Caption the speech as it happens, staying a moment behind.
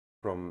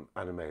From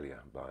Animalia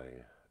by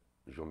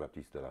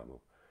Jean-Baptiste Del Amo,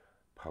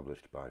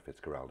 published by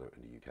Fitzcarraldo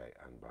in the UK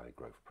and by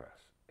Goncourt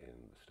Press in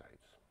the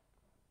States.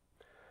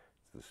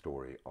 It's the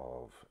story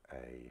of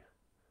a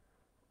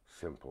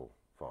simple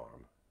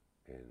farm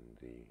in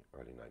the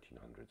early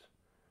 1900s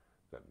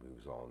that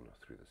moves on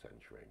through the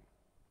century.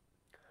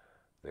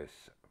 This,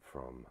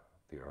 from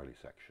the early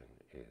section,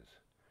 is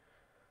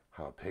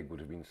how a pig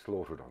would have been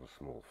slaughtered on a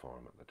small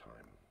farm at the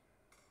time.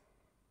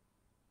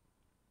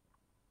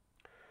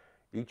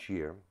 Each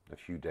year, a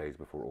few days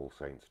before All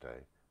Saints' Day,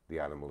 the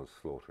animal is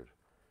slaughtered.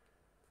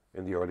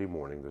 In the early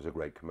morning there's a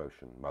great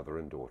commotion, mother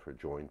and daughter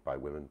joined by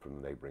women from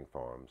the neighbouring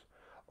farms,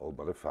 old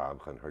Mother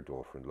Fabre and her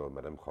daughter-in-law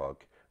Madame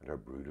Roque and her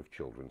brood of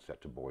children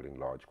set to boiling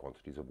large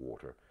quantities of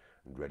water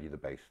and ready the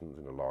basins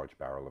and a large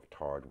barrel of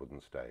tarred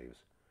wooden staves.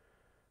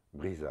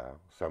 Brizard,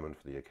 summoned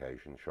for the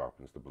occasion,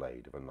 sharpens the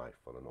blade of a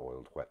knife on an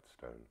oiled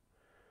whetstone.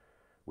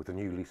 With a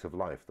new lease of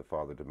life, the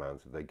father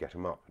demands that they get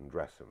him up and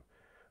dress him,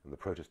 and the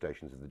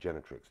protestations of the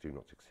genetrix do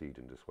not succeed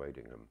in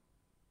dissuading him.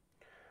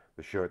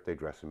 The shirt they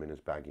dress him in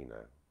is baggy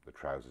now. The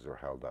trousers are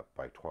held up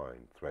by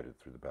twine threaded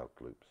through the belt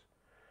loops.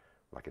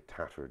 Like a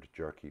tattered,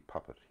 jerky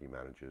puppet, he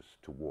manages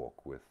to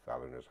walk with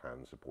Éléonore's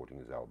hand supporting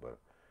his elbow.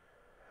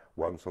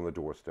 Once on the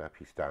doorstep,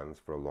 he stands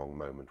for a long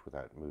moment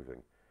without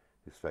moving,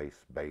 his face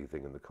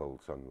bathing in the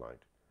cold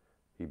sunlight.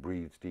 He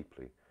breathes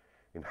deeply,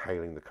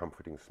 inhaling the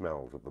comforting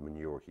smells of the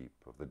manure heap,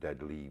 of the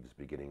dead leaves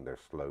beginning their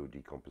slow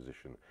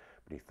decomposition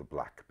beneath the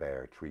black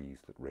bare trees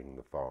that ring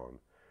the farm,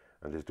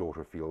 and his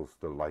daughter feels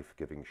the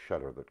life-giving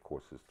shudder that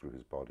courses through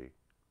his body.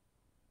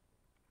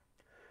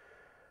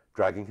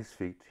 Dragging his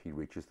feet, he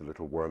reaches the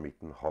little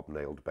worm-eaten,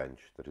 hob-nailed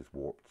bench that is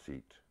warped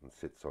seat and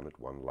sits on it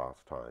one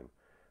last time,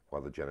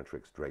 while the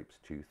genetrix drapes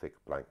two thick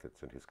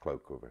blankets and his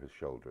cloak over his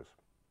shoulders.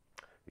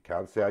 "You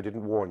can't say I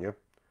didn't warn you,"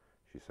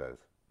 she says.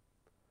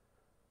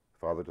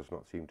 Father does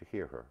not seem to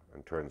hear her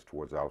and turns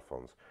towards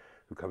Alphonse,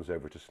 who comes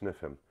over to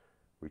sniff him,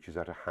 reaches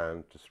out a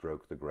hand to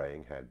stroke the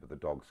greying head, but the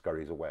dog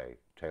scurries away,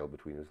 tail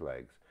between his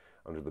legs,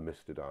 under the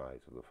misted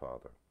eyes of the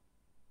father.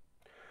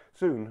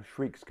 Soon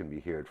shrieks can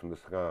be heard from the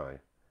sky.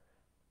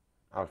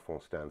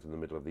 Alphonse stands in the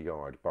middle of the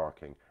yard,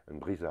 barking,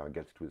 and Brizard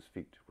gets to his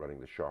feet,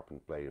 running the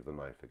sharpened blade of the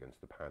knife against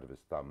the pad of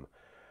his thumb,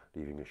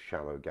 leaving a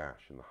shallow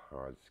gash in the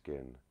hard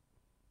skin.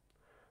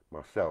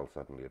 Marcel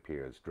suddenly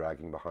appears,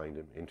 dragging behind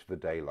him into the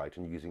daylight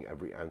and using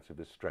every ounce of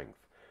his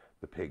strength,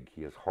 the pig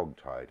he has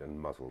hog-tied and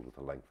muzzled with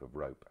a length of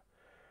rope.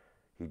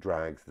 He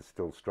drags the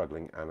still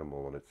struggling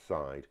animal on its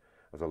side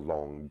as a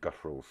long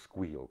guttural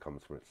squeal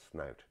comes from its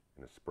snout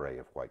in a spray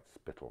of white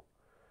spittle.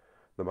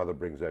 The mother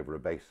brings over a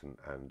basin,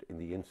 and in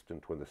the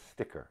instant when the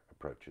sticker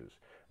approaches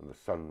and the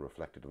sun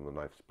reflected on the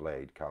knife's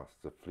blade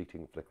casts a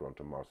fleeting flicker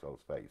onto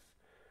Marcel's face,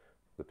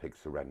 the pig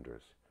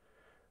surrenders,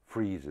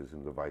 freezes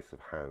in the vice of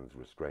hands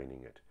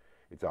restraining it.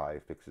 Its eye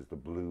fixes the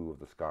blue of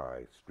the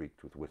sky,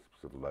 streaked with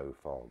wisps of low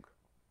fog.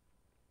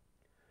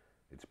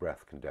 Its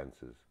breath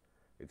condenses.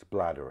 Its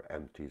bladder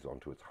empties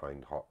onto its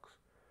hind hocks.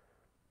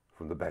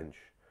 From the bench,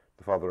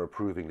 the father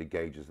approvingly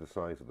gauges the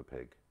size of the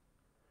pig.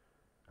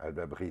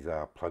 Albert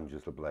Brizard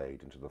plunges the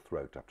blade into the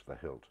throat up to the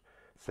hilt,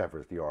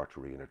 severs the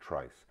artery in a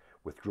trice,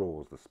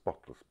 withdraws the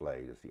spotless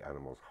blade as the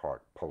animal's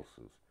heart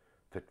pulses,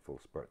 fitful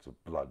spurts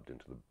of blood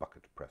into the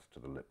bucket pressed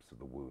to the lips of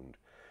the wound,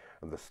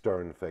 and the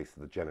stern face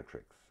of the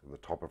genetrix and the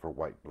top of her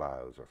white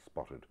blouse are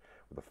spotted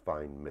with a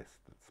fine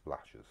mist that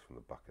splashes from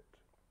the bucket.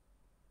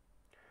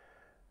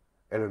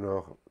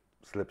 Éléonore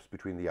slips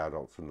between the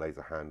adults and lays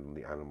a hand on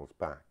the animal's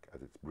back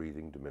as its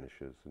breathing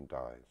diminishes and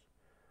dies.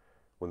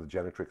 When the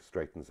genetrix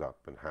straightens up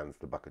and hands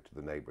the bucket to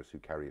the neighbours who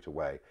carry it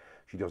away,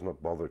 she does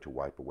not bother to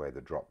wipe away the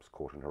drops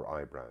caught in her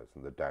eyebrows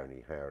and the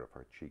downy hair of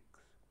her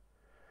cheeks.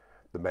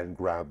 The men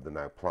grab the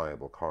now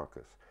pliable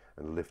carcass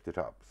and lift it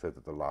up so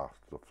that the last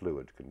of the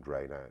fluid can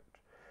drain out.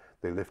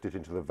 They lift it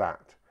into the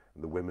vat,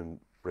 and the women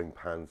bring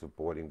pans of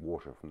boiling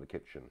water from the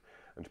kitchen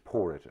and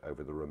pour it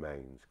over the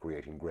remains,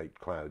 creating great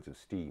clouds of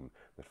steam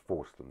that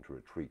force them to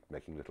retreat,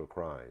 making little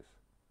cries.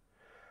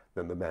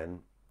 Then the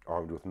men,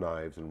 armed with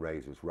knives and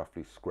razors,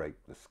 roughly scrape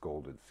the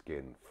scalded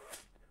skin,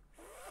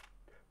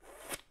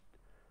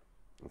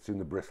 and soon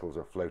the bristles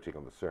are floating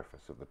on the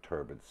surface of the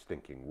turbid,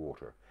 stinking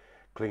water,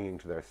 clinging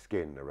to their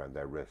skin around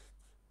their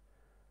wrists.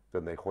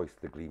 Then they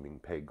hoist the gleaming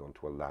pig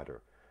onto a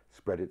ladder,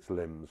 spread its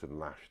limbs and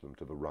lash them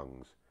to the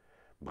rungs.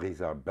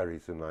 Brizard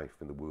buries the knife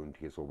in the wound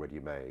he has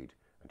already made,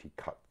 and he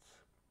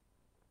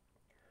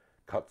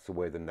cuts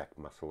away the neck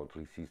muscle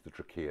until he sees the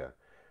trachea,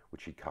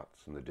 which he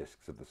cuts, and the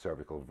discs of the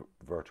cervical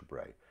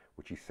vertebrae,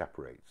 which he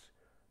separates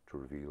to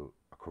reveal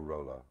a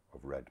corolla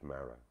of red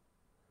marrow.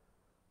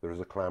 There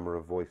is a clamour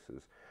of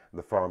voices, and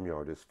the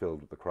farmyard is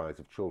filled with the cries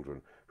of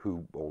children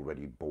who,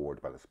 already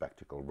bored by the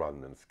spectacle,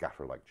 run and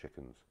scatter like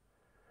chickens.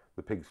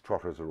 The pig's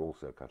trotters are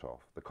also cut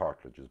off, the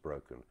cartilage is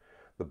broken,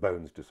 the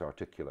bones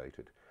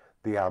disarticulated,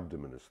 the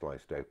abdomen is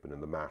sliced open,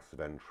 and the mass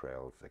of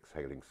entrails,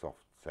 exhaling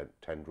soft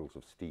tendrils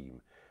of steam,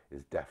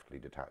 is deftly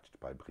detached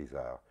by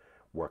Brizard,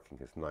 working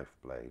his knife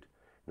blade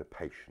in a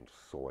patient,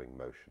 sawing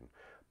motion,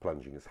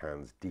 plunging his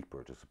hands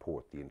deeper to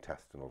support the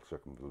intestinal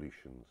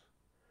circumvolutions.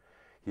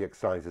 He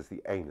excises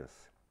the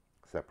anus,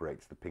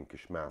 separates the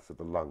pinkish mass of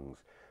the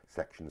lungs,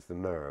 sections the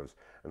nerves,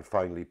 and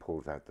finally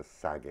pulls out the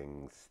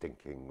sagging,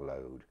 stinking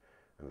load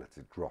and lets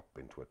it drop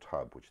into a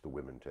tub which the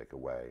women take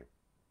away.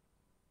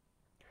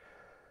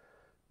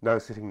 Now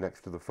sitting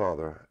next to the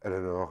father,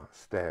 Éléonore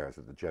stares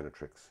at the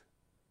genitrix,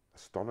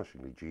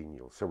 astonishingly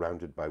genial,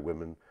 surrounded by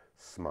women,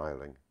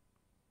 smiling.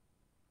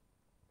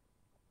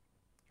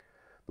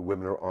 The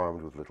women are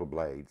armed with little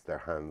blades, their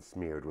hands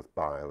smeared with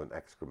bile and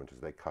excrement as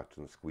they cut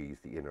and squeeze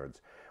the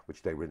innards,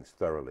 which they rinse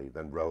thoroughly,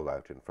 then roll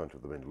out in front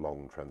of them in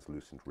long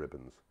translucent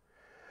ribbons.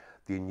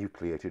 The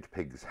enucleated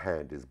pig's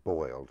head is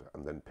boiled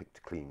and then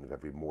picked clean of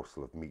every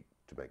morsel of meat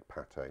to make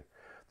pâté.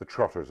 The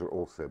trotters are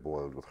also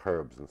boiled with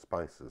herbs and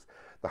spices.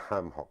 The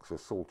ham hocks are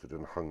salted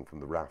and hung from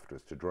the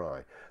rafters to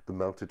dry. The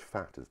melted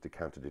fat is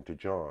decanted into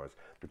jars.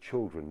 The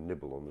children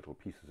nibble on little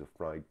pieces of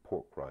fried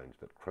pork rind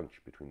that crunch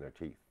between their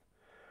teeth.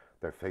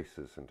 Their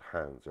faces and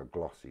hands are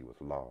glossy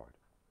with lard.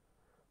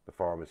 The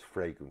farm is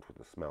fragrant with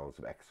the smells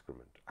of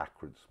excrement,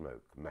 acrid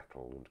smoke,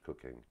 metal, and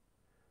cooking.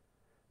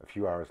 A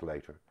few hours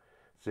later,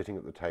 sitting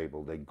at the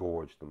table, they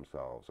gorge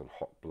themselves on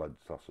hot blood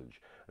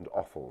sausage and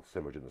offal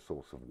simmered in a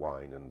sauce of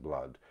wine and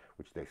blood,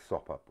 which they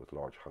sop up with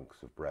large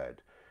hunks of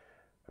bread,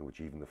 and which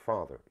even the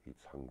father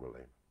eats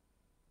hungrily.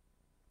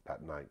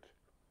 That night,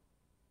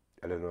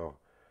 Éléonore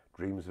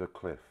dreams of a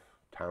cliff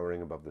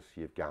towering above the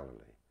Sea of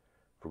Galilee,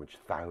 from which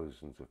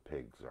thousands of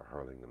pigs are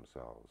hurling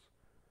themselves,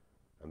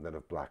 and then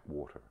of black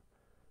water,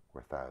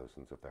 where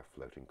thousands of their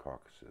floating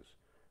carcasses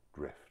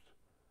drift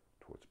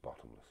towards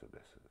bottomless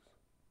abysses.